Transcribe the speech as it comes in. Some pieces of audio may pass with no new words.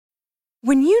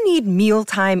When you need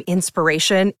mealtime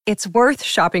inspiration, it's worth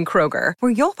shopping Kroger,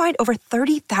 where you'll find over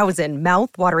 30,000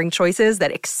 mouth-watering choices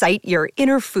that excite your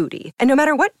inner foodie. And no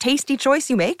matter what tasty choice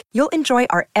you make, you'll enjoy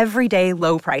our everyday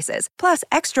low prices, plus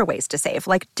extra ways to save,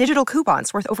 like digital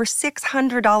coupons worth over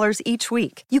 $600 each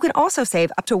week. You can also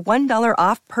save up to $1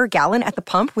 off per gallon at the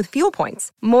pump with fuel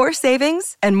points. More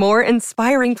savings and more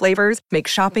inspiring flavors make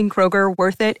shopping Kroger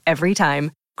worth it every time.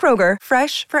 Kroger,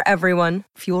 fresh for everyone.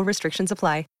 Fuel restrictions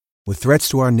apply. With threats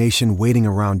to our nation waiting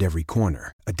around every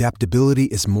corner, adaptability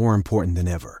is more important than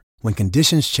ever. When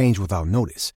conditions change without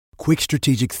notice, quick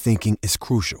strategic thinking is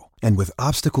crucial. And with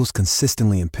obstacles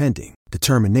consistently impending,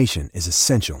 determination is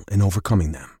essential in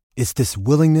overcoming them. It's this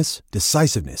willingness,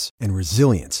 decisiveness, and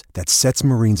resilience that sets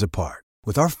Marines apart.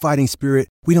 With our fighting spirit,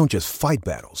 we don't just fight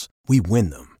battles, we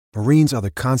win them. Marines are the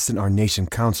constant our nation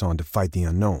counts on to fight the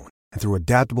unknown. And through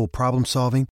adaptable problem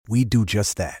solving, we do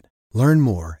just that. Learn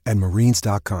more at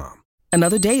marines.com.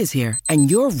 Another day is here, and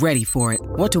you're ready for it.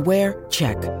 What to wear?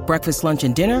 Check. Breakfast, lunch,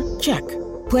 and dinner? Check.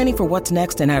 Planning for what's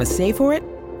next and how to save for it?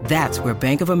 That's where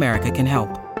Bank of America can help.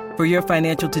 For your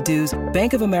financial to-dos,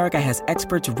 Bank of America has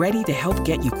experts ready to help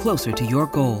get you closer to your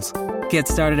goals. Get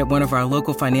started at one of our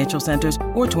local financial centers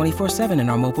or 24/7 in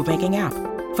our mobile banking app.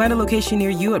 Find a location near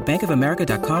you at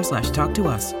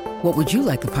bankofamerica.com/talktous. What would you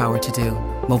like the power to do?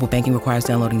 Mobile banking requires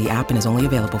downloading the app and is only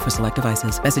available for select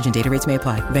devices. Message and data rates may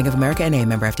apply. Bank of America N.A.,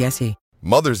 member FDIC.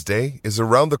 Mother's Day is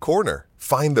around the corner.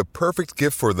 Find the perfect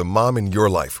gift for the mom in your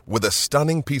life with a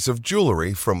stunning piece of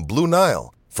jewelry from Blue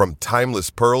Nile. From timeless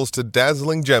pearls to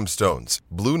dazzling gemstones,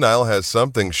 Blue Nile has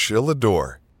something she'll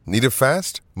adore. Need it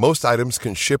fast? Most items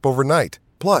can ship overnight.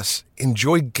 Plus,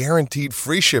 enjoy guaranteed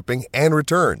free shipping and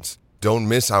returns. Don't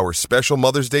miss our special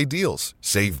Mother's Day deals.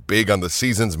 Save big on the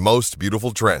season's most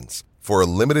beautiful trends. For a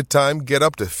limited time, get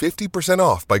up to 50%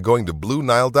 off by going to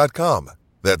BlueNile.com.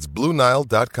 That's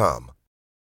BlueNile.com.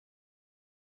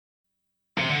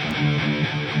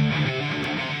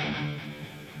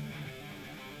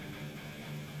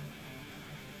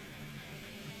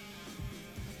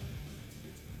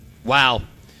 Wow.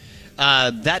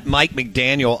 That Mike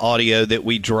McDaniel audio that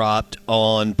we dropped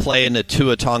on playing the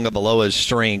Tua Tagovailoa's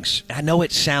strengths, I know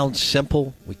it sounds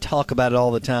simple. We talk about it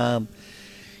all the time.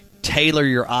 Tailor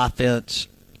your offense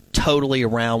totally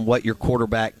around what your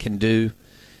quarterback can do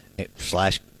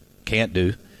 / can't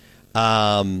do.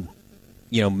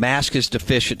 Mask his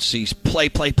deficiencies, play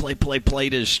to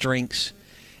his strengths.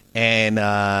 And,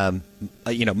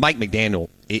 Mike McDaniel,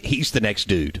 he's the next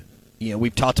dude.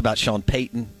 We've talked about Sean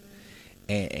Payton.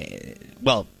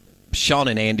 Sean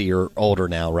and Andy are older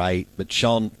now, right? But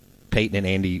Sean Payton and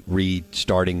Andy Reid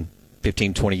starting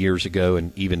 15, 20 years ago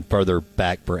and even further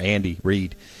back for Andy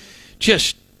Reid.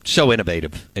 Just so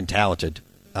innovative and talented.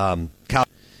 With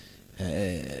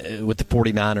the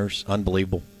 49ers,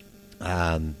 unbelievable.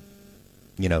 Sean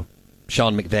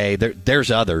McVay,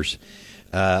 there's others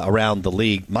around the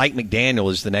league. Mike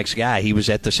McDaniel is the next guy. He was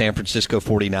at the San Francisco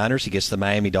 49ers. He gets the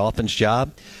Miami Dolphins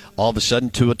job. All of a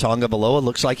sudden, Tua Tagovailoa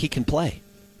looks like he can play.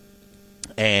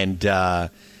 And, y'all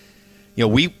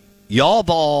have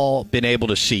all been able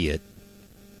to see it.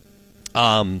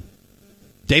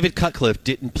 David Cutcliffe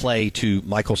didn't play to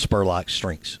Michael Spurlock's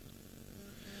strengths.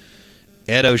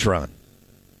 Ed Ogeron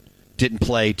didn't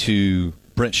play to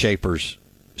Brent Schaefer's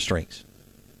strengths.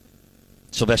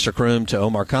 Sylvester Croom to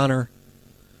Omar Connor.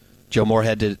 Joe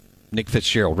Moorhead to Nick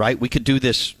Fitzgerald, right? We could do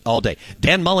this all day.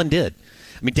 Dan Mullen did.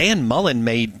 Dan Mullen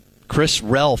made Chris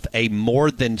Relf a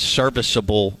more than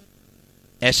serviceable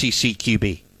SEC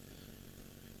QB.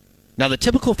 Now, the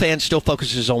typical fan still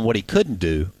focuses on what he couldn't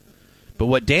do, but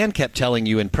what Dan kept telling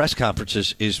you in press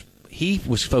conferences is he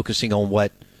was focusing on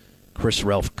what Chris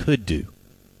Relf could do.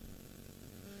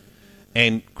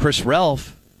 And Chris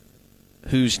Relf,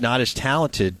 who's not as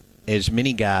talented as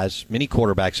many guys, many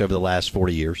quarterbacks over the last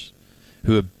 40 years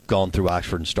who have gone through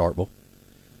Oxford and Starkville,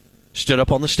 stood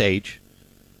up on the stage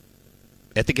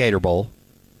at the Gator Bowl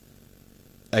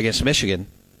against Michigan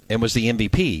and was the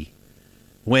MVP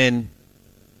when,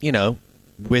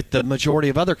 with the majority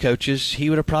of other coaches, he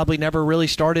would have probably never really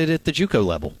started at the JUCO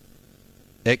level,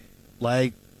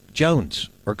 like Jones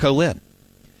or Colin.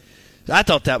 I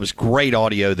thought that was great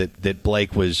audio that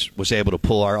Blake was able to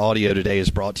pull. Our audio today is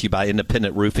brought to you by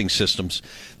Independent Roofing Systems,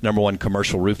 #1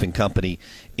 commercial roofing company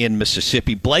in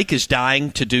Mississippi. Blake is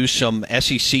dying to do some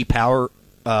SEC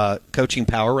coaching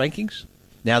power rankings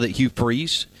now that Hugh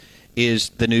Freeze is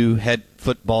the new head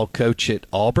football coach at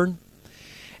Auburn.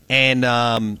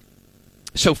 And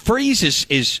so Freeze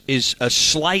is a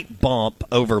slight bump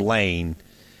over Lane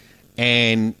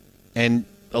and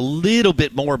a little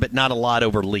bit more, but not a lot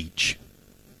over Leach.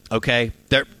 Okay?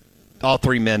 all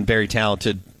three men very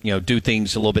talented, do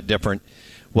things a little bit different,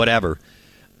 whatever.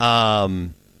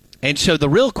 And so the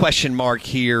real question mark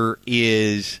here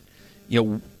is,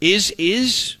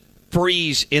 is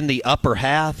Freeze in the upper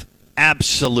half?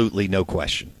 Absolutely no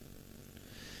question.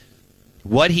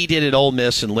 What he did at Ole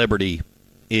Miss and Liberty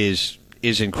is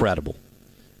incredible.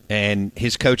 And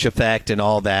his coach effect and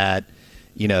all that,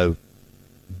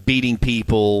 beating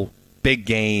people, big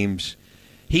games.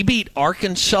 He beat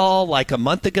Arkansas like a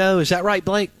month ago. Is that right,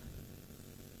 Blake?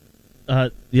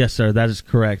 Yes, sir. That is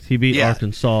correct. He beat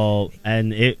Arkansas,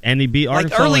 and he beat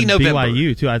Arkansas early and November.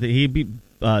 BYU too. I think he beat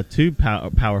two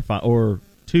Power Five or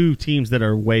two teams that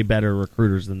are way better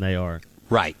recruiters than they are.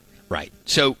 Right.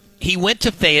 So he went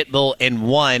to Fayetteville and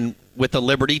won with a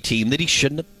Liberty team that he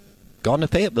shouldn't have gone to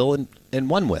Fayetteville and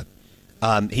won with.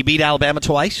 He beat Alabama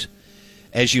twice,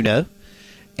 as you know,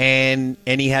 and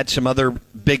he had some other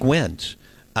big wins.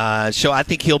 So I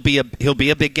think he'll be a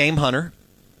big game hunter,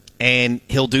 and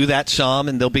he'll do that some,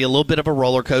 and there'll be a little bit of a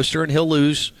roller coaster, and he'll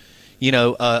lose,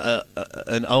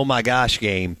 an oh my gosh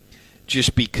game,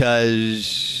 just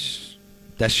because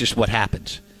that's just what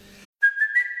happens.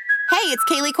 Hey, it's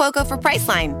Kaylee Cuoco for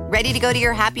Priceline. Ready to go to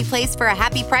your happy place for a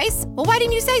happy price? Well, why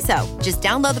didn't you say so? Just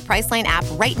download the Priceline app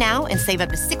right now and save up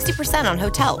to 60% on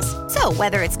hotels. So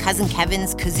whether it's Cousin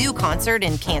Kevin's Kazoo Concert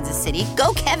in Kansas City,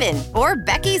 go Kevin, or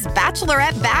Becky's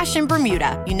Bachelorette Bash in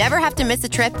Bermuda, you never have to miss a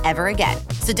trip ever again.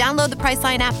 So download the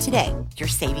Priceline app today. Your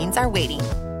savings are waiting.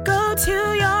 Go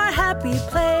to your happy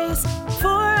place for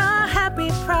a happy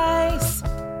price.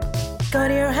 Go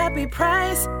to your happy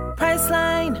price,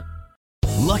 Priceline.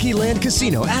 Lucky Land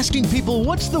Casino, asking people,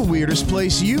 what's the weirdest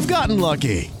place you've gotten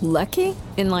lucky? Lucky?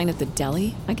 In line at the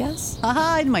deli, I guess?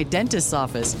 Aha, in my dentist's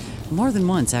office. More than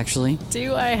once, actually.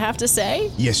 Do I have to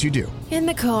say? Yes, you do. In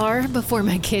the car before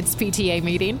my kids' PTA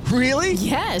meeting. Really?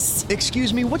 Yes.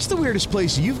 Excuse me, what's the weirdest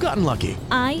place you've gotten lucky?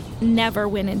 I never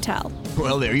win and tell.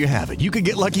 Well, there you have it. You can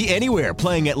get lucky anywhere,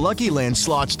 playing at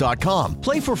LuckyLandSlots.com.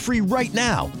 Play for free right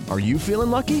now. Are you feeling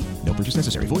lucky? No purchase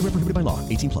necessary. Void where prohibited by law.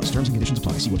 18+. Terms and conditions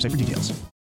apply. See website for details.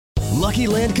 Lucky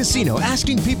Land Casino,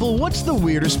 asking people, what's the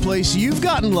weirdest place you've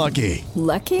gotten lucky?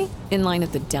 Lucky? In line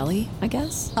at the deli, I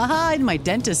guess? Aha, in my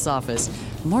dentist's office.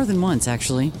 More than once,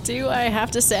 actually. Do I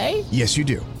have to say? Yes, you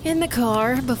do. In the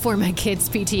car before my kids'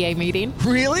 PTA meeting.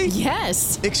 Really?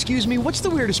 Yes. Excuse me, what's the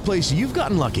weirdest place you've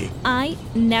gotten lucky? I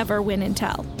never win and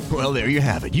tell. Well, there you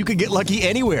have it. You can get lucky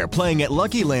anywhere, playing at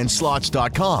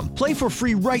LuckyLandSlots.com. Play for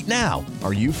free right now.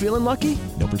 Are you feeling lucky?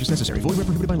 No purchase necessary. Void where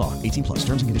prohibited by law. 18+.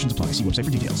 Terms and conditions apply. See website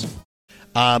for details.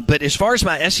 But as far as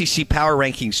my SEC power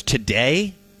rankings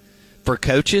today for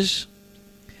coaches,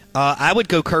 I would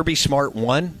go Kirby Smart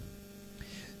 1,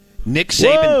 Nick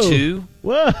Saban 2.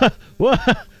 Whoa.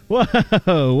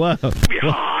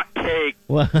 Hot take.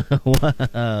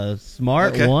 Whoa.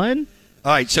 Smart Okay. 1?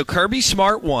 All right, so Kirby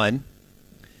Smart 1,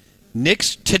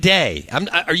 Nick's today.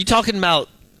 Are you talking about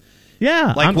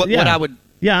Yeah. what I would...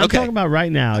 Yeah, I'm okay. talking about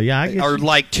right now. Yeah, I get Or you.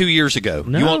 like 2 years ago.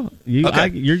 No, okay.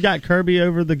 you got Kirby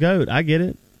over the GOAT. I get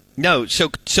it. No, so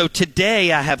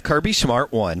today I have Kirby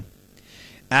Smart 1.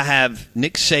 I have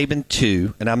Nick Saban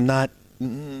 2, and I'm not...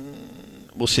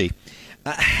 we'll see.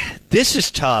 This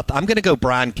is tough. I'm going to go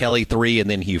Brian Kelly 3 and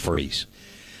then Hugh Freeze.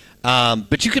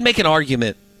 But you can make an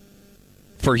argument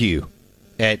for Hugh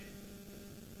at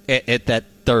that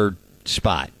third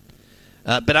spot.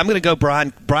 But I'm going to go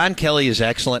Brian Kelly is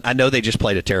excellent. I know they just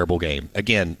played a terrible game.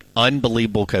 Again,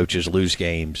 unbelievable coaches lose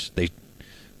games. They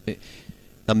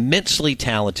immensely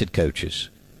talented coaches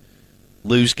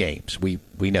lose games. We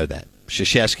know that.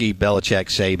 Krzyzewski, Belichick,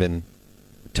 Saban,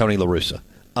 Tony La Russa.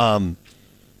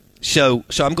 So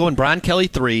I'm going Brian Kelly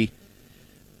 3,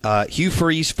 Hugh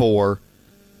Freeze 4,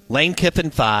 Lane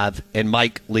Kiffin 5, and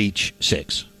Mike Leach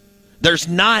 6. There's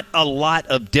not a lot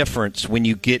of difference when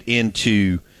you get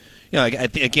into...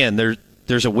 again,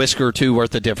 there's a whisker or two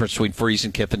worth of difference between Freeze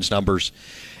and Kiffin's numbers.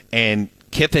 And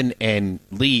Kiffin and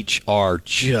Leach are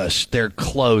they're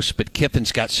close, but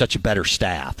Kiffin's got such a better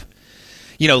staff.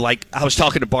 Like I was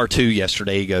talking to Bartu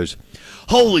yesterday. He goes,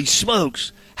 "Holy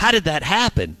smokes, how did that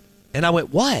happen?" And I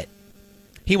went, "What?"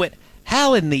 He went,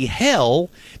 "How in the hell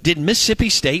did Mississippi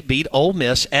State beat Ole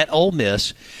Miss at Ole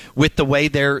Miss with the way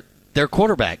their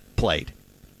quarterback played?"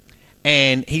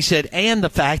 And he said, and the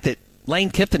fact that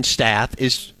Lane Kiffin's staff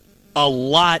is a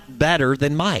lot better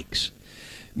than Mike's.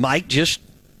 Mike just,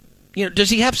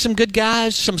 does he have some good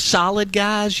guys, some solid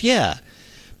guys? Yeah.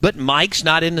 But Mike's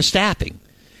not in the staffing.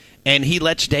 And he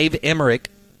lets Dave Emmerich,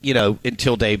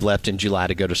 until Dave left in July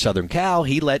to go to Southern Cal,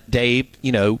 he let Dave,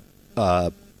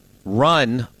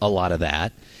 run a lot of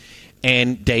that.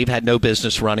 And Dave had no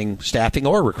business running staffing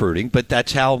or recruiting, but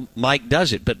that's how Mike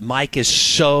does it. But Mike is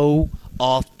so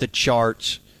off the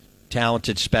charts,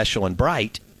 talented, special, and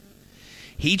bright.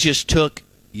 He just took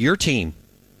your team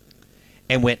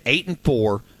and went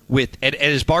 8-4 with, and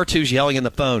as Bartu's yelling in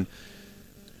the phone,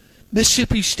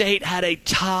 Mississippi State had a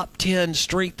top 10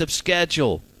 strength of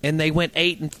schedule, and they went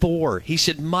 8-4. He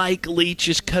said Mike Leach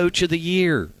is Coach of the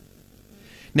Year.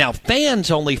 Now,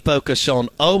 fans only focus on,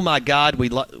 oh, my God,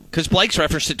 because Blake's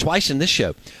referenced it twice in this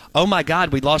show. Oh, my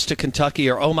God, we lost to Kentucky,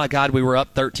 or oh, my God, we were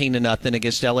up 13-0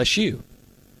 against LSU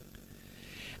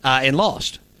and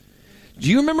lost. Do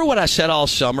you remember what I said all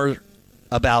summer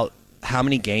about how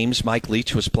many games Mike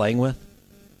Leach was playing with?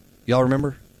 Y'all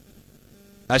remember?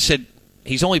 I said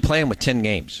he's only playing with 10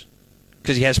 games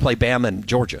because he has to play Bama and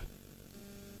Georgia.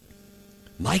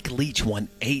 Mike Leach won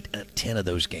 8 of 10 of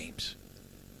those games.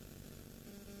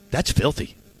 That's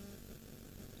filthy.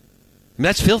 I mean,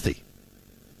 that's filthy.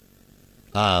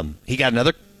 He got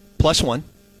another +1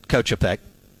 coach effect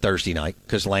Thursday night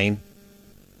because Lane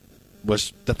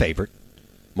was the favorite.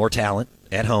 More talent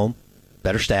at home,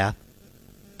 better staff,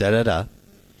 da-da-da.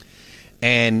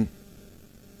 And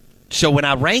so when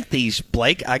I rank these,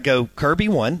 Blake, I go Kirby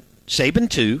 1, Saban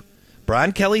 2,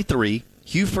 Brian Kelly 3,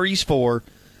 Hugh Freeze 4,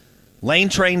 Lane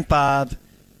Train 5,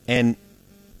 and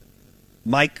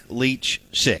Mike Leach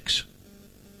 6.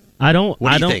 I don't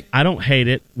think? I don't hate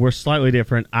it. We're slightly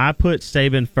different. I put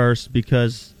Saban first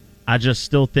because I just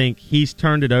still think he's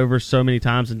turned it over so many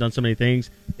times and done so many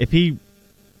things. If he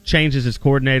changes his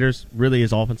coordinators, really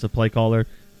his offensive play caller,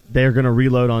 they're going to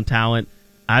reload on talent.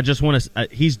 I just want to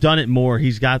he's done it more.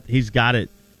 He's got it.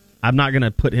 I'm not going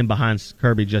to put him behind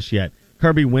Kirby just yet.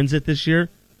 Kirby wins it this year.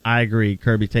 I agree.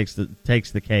 Kirby takes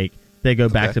the cake. They go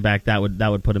back to back. That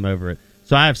would put him over it.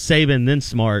 So I have Saban, then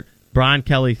Smart, Brian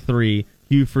Kelly 3,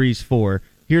 Hugh Freeze 4.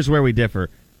 Here's where we differ.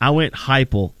 I went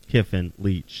Heupel, Kiffin,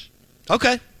 Leach.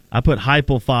 Okay. I put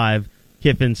Heupel 5,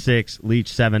 Kiffin 6, Leach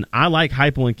 7. I like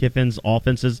Heupel and Kiffin's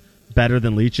offenses better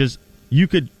than Leach's. You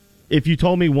could, if you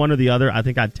told me one or the other, I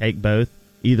think I'd take both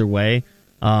either way.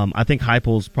 I think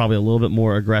Heupel's probably a little bit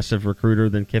more aggressive recruiter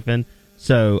than Kiffin.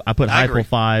 So I put Heupel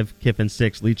 5, Kiffin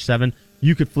 6, Leach 7.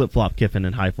 You could flip-flop Kiffin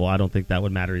and Heupel. I don't think that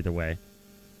would matter either way.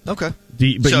 Okay.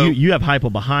 You have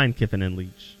Heupel behind Kiffin and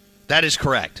Leach. That is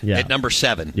correct. Yeah. At number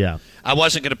 7. Yeah. I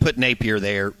wasn't going to put Napier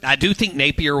there. I do think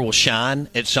Napier will shine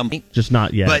at some point. Just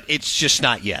not yet. But it's just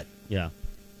not yet. Yeah.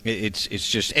 It's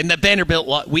just, and the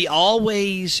Vanderbilt, we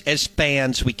always, as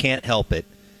fans, we can't help it.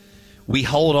 We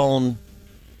hold on,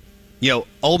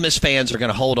 Ole Miss fans are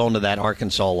going to hold on to that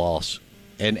Arkansas loss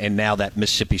and now that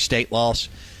Mississippi State loss.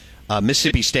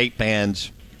 Mississippi State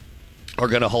fans are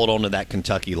going to hold on to that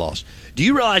Kentucky loss. Do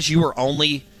you realize you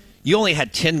only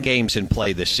had 10 games in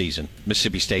play this season,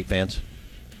 Mississippi State fans?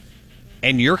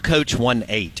 And your coach won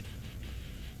 8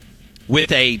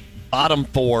 with a bottom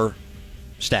 4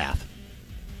 staff.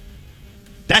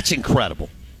 That's incredible.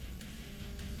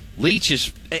 Leach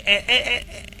is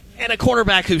and a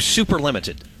quarterback who's super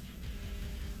limited.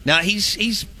 Now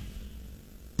he's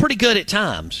pretty good at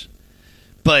times,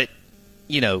 but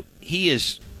he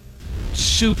is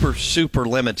super, super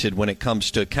limited when it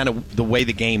comes to kind of the way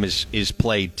the game is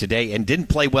played today, and didn't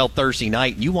play well Thursday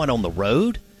night. You won on the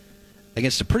road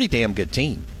against a pretty damn good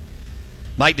team.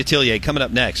 Mike Detillier coming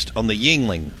up next on the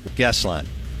Yuengling guest line.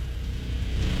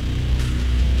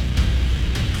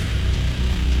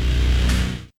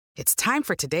 It's time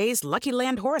for today's Lucky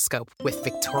Land horoscope with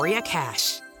Victoria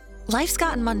Cash. Life's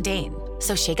gotten mundane,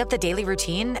 so shake up the daily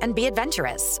routine and be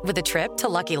adventurous with a trip to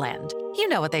Lucky Land. You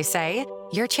know what they say,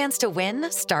 your chance to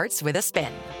win starts with a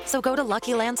spin. So go to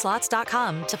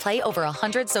LuckyLandSlots.com to play over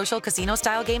 100 social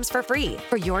casino-style games for free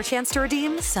for your chance to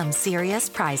redeem some serious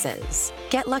prizes.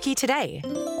 Get lucky today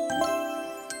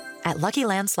at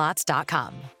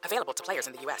LuckyLandSlots.com. Available to players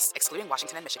in the U.S., excluding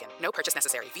Washington and Michigan. No purchase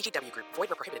necessary. VGW Group. Void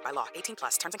where prohibited by law.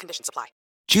 18+. Terms and conditions apply.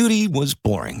 Judy was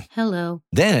boring. Hello.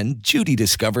 Then Judy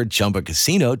discovered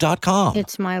ChumbaCasino.com.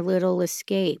 It's my little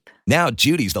escape. Now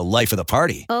Judy's the life of the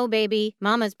party. Oh, baby,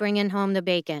 mama's bringing home the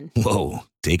bacon. Whoa,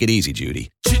 take it easy,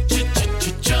 Judy.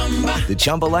 The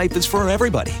Chumba life is for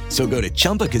everybody. So go to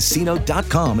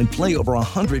ChumbaCasino.com and play over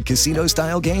 100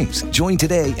 casino-style games. Join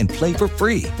today and play for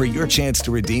free for your chance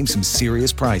to redeem some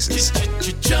serious prizes.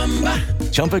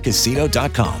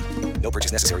 ChumbaCasino.com. No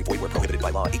purchase necessary. Void where prohibited by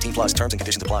law. 18+. Terms and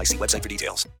conditions apply. See website for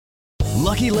details.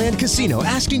 Lucky Land Casino,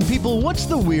 asking people, what's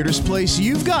the weirdest place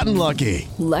you've gotten lucky?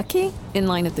 Lucky? In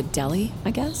line at the deli,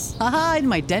 I guess? Aha, in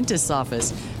my dentist's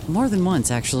office. More than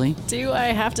once, actually. Do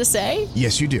I have to say?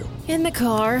 Yes, you do. In the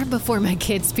car before my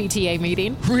kids' PTA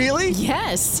meeting. Really?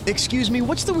 Yes. Excuse me,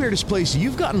 what's the weirdest place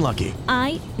you've gotten lucky?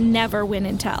 I never win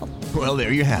and tell. Well,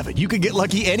 there you have it. You can get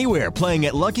lucky anywhere, playing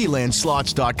at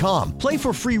LuckyLandSlots.com. Play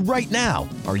for free right now.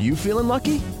 Are you feeling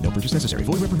lucky? No purchase necessary.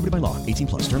 Void where prohibited by law. 18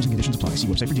 plus. Terms and conditions apply. See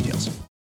website for details.